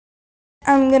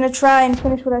I'm going to try and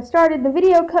finish what I started. The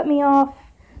video cut me off,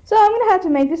 so I'm going to have to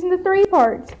make this into 3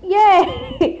 parts.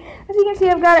 Yay! As you can see,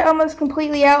 I've got it almost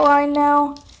completely outlined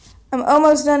now. I'm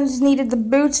almost done, just needed the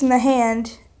boots and the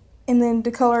hand, and then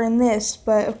to color in this,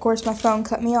 but of course my phone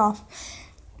cut me off.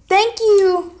 Thank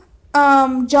you,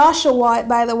 Oshawott,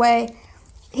 by the way.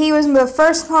 He was the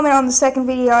first comment on the second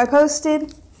video I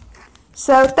posted,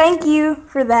 so thank you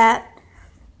for that.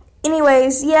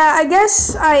 Anyways, yeah, I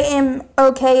guess I am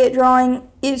okay at drawing.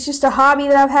 It's just a hobby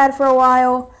that I've had for a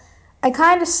while. I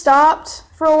kind of stopped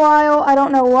for a while. I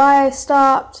don't know why I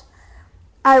stopped.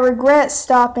 I regret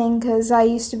stopping because I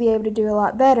used to be able to do a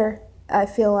lot better, I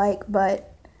feel like.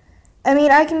 But, I mean,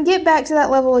 I can get back to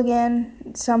that level again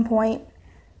at some point.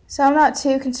 So I'm not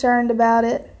too concerned about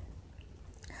it.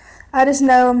 I just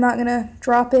know I'm not going to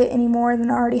drop it any more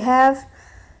than I already have.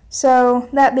 So,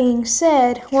 that being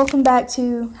said, welcome back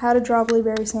to How to Draw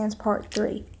Blueberry Sands Part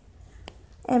 3.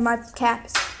 And my cap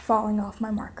is falling off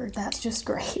my marker. That's just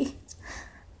great.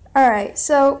 Alright,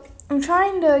 so I'm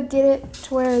trying to get it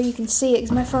to where you can see it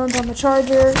because my phone's on the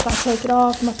charger. If I take it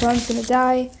off, my phone's going to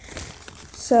die.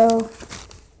 So,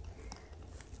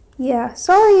 yeah.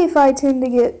 Sorry if I tend to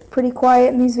get pretty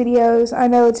quiet in these videos. I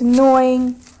know it's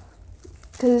annoying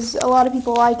because a lot of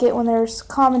people like it when there's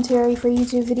commentary for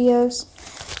YouTube videos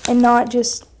and not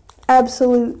just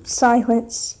absolute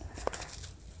silence.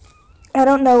 I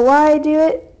don't know why I do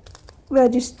it, but I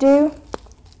just do.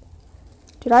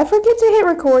 Did I forget to hit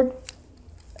record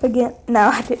again? No,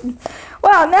 I didn't.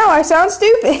 Wow, now I sound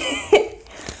stupid.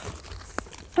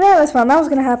 Yeah, that's fine. That was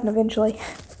going to happen eventually.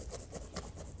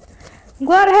 I'm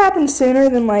glad it happened sooner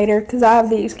than later, because I have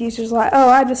the excuses like, oh,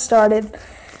 I just started.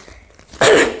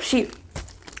 Shoot.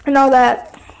 And all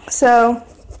that. So,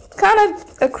 kind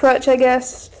of a crutch, I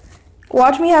guess.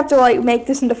 Watch me have to, like, make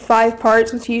this into 5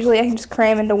 parts, which usually I can just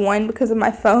cram into 1 because of my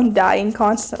phone dying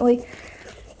constantly.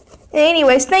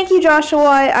 Anyways, thank you,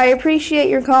 Oshawott. I appreciate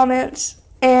your comments.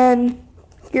 And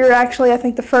you're actually, I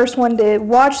think, the first one to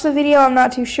watch the video. I'm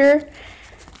not too sure.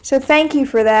 So thank you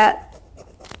for that.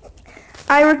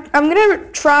 I'm going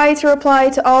to try to reply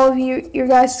to all of your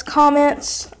guys'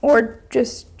 comments, or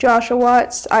just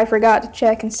Oshawott's. I forgot to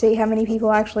check and see how many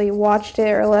people actually watched it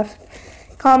or left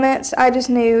comments. I just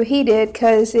knew he did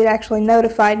because it actually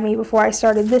notified me before I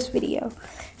started this video.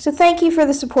 So thank you for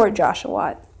the support,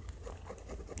 Oshawott.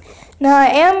 Now I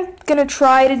am going to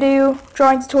try to do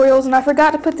drawing tutorials, and I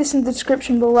forgot to put this in the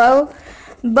description below,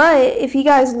 but if you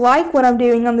guys like what I'm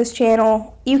doing on this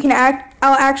channel, you can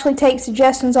I'll actually take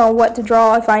suggestions on what to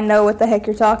draw if I know what the heck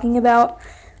you're talking about.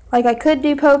 Like, I could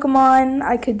do Pokemon,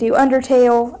 I could do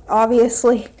Undertale,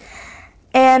 obviously,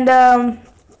 and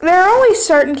there are only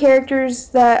certain characters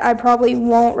that I probably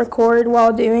won't record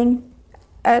while doing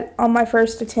on my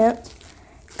first attempt,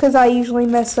 because I usually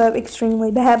mess up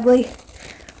extremely badly,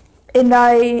 and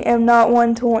I am not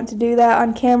one to want to do that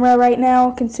on camera right now,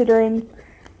 considering,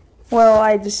 well,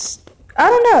 I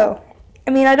don't know. I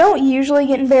mean, I don't usually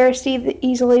get embarrassed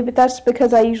easily, but that's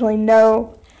because I usually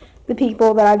know the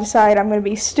people that I decide I'm going to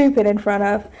be stupid in front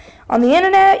of. On the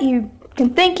internet, you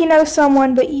can think you know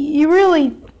someone, but you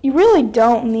really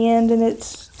don't in the end, and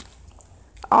it's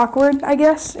awkward, I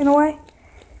guess, in a way.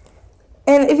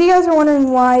 And if you guys are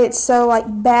wondering why it's so, like,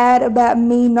 bad about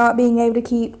me not being able to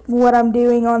keep what I'm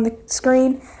doing on the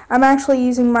screen, I'm actually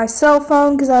using my cell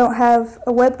phone because I don't have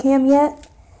a webcam yet.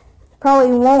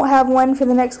 Probably won't have one for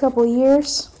the next couple of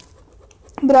years,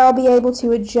 but I'll be able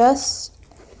to adjust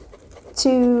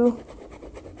to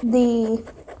the,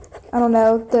 I don't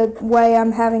know, the way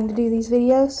I'm having to do these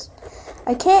videos.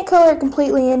 I can't color it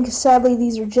completely in because sadly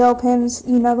these are gel pens,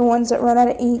 you know, the ones that run out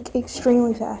of ink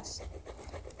extremely fast.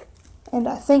 And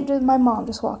I think that my mom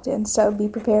just walked in, so be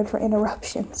prepared for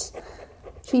interruptions.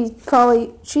 She's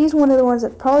one of the ones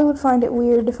that probably would find it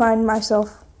weird to find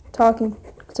myself talking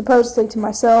supposedly to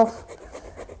myself.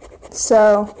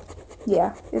 So,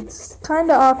 yeah, it's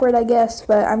kind of awkward, I guess,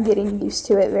 but I'm getting used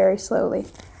to it very slowly.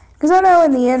 Because I know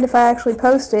in the end, if I actually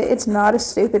post it, it's not as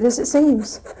stupid as it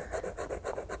seems.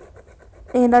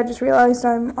 And I just realized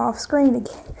I'm off screen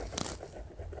again.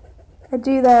 I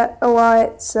do that a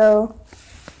lot, so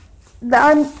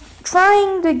I'm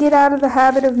trying to get out of the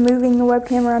habit of moving the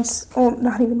webcam around. Oh,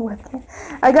 not even the webcam.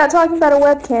 I got talking about a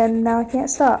webcam, and now I can't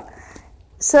stop.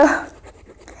 So,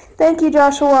 thank you,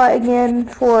 Oshawott, again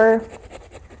for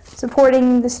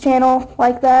supporting this channel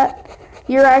like that.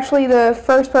 You're actually the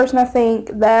first person, I think,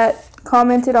 that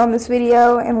commented on this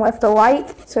video and left a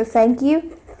like, so thank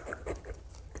you.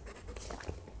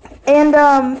 And,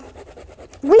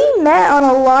 we met on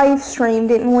a live stream,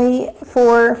 didn't we,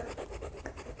 for,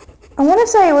 I want to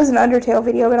say it was an Undertale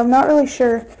video, but I'm not really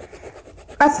sure.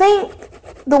 I think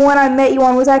the one I met you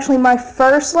on was actually my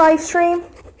first live stream,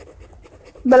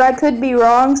 but I could be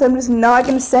wrong, so I'm just not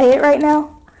going to say it right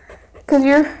now, because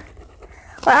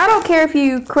I don't care if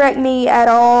you correct me at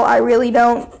all, I really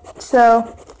don't,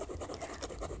 so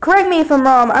correct me if I'm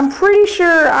wrong. I'm pretty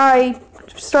sure I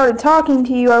started talking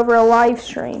to you over a live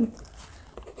stream.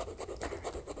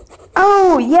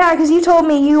 Oh, yeah, because you told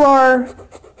me you are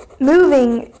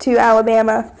moving to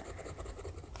Alabama.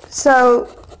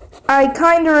 So, I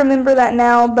kind of remember that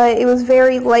now, but it was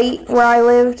very late where I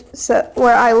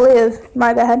live,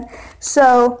 my bad.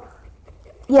 So,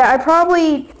 yeah, I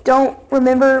probably don't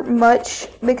remember much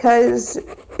because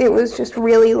it was just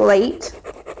really late.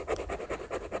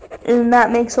 And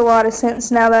that makes a lot of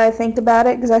sense now that I think about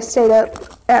it, because I stayed up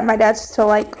at my dad's till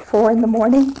like 4 in the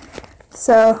morning.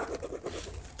 So,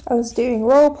 I was doing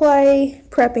roleplay,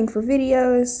 prepping for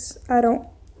videos.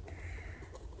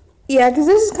 Yeah, because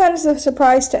this is kind of a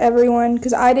surprise to everyone,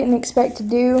 because I didn't expect to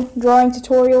do drawing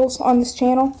tutorials on this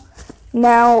channel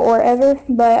now or ever,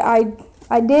 but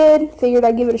I did, figured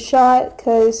I'd give it a shot,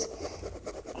 because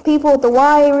people at the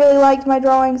Y really liked my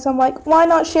drawings, so I'm like, why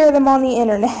not share them on the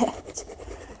internet?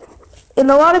 And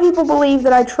a lot of people believe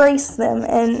that I traced them,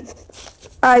 and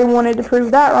I wanted to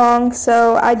prove that wrong,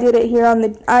 so I did it here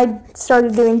I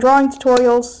started doing drawing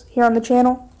tutorials here on the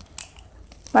channel.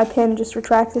 My pen just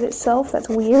retracted itself, that's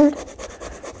weird.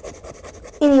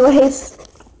 Anyways,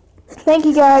 thank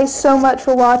you guys so much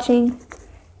for watching,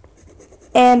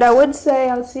 and I would say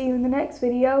I'll see you in the next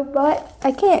video, but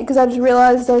I can't because I just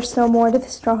realized there's still more to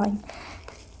this drawing.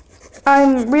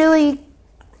 I'm really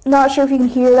not sure if you can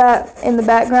hear that in the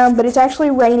background, but it's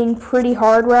actually raining pretty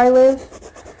hard where I live.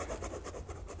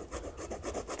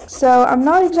 So I'm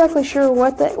not exactly sure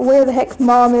where the heck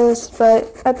Mom is,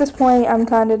 but at this point I'm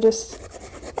kind of just,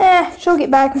 she'll get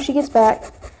back when she gets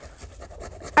back.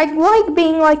 I like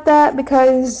being like that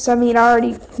because, I mean, I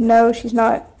already know she's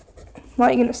not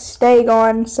going to stay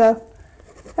gone, so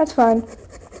that's fine.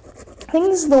 I think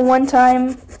this is the one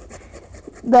time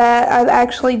that I've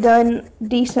actually done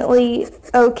decently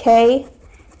okay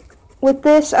with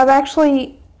this. I've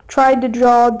actually tried to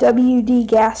draw W.D.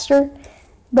 Gaster,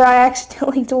 but I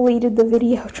accidentally deleted the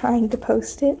video trying to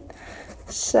post it.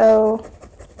 So,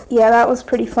 yeah, that was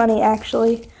pretty funny,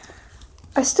 actually.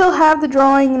 I still have the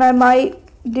drawing, and I might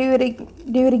do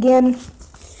it again.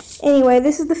 Anyway,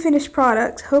 this is the finished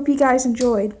product. Hope you guys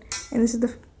enjoyed. And this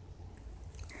is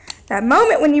that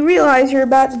moment when you realize you're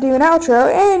about to do an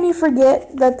outro, and you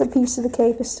forget that the piece of the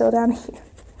cape is still down here.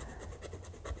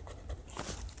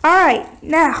 Alright,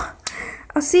 now,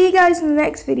 I'll see you guys in the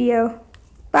next video.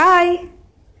 Bye!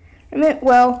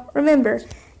 Remember,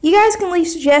 you guys can leave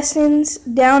suggestions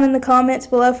down in the comments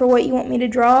below for what you want me to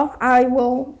draw. I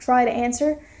will try to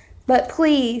answer. But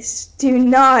please do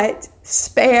not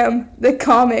spam the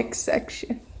comics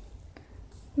section.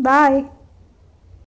 Bye.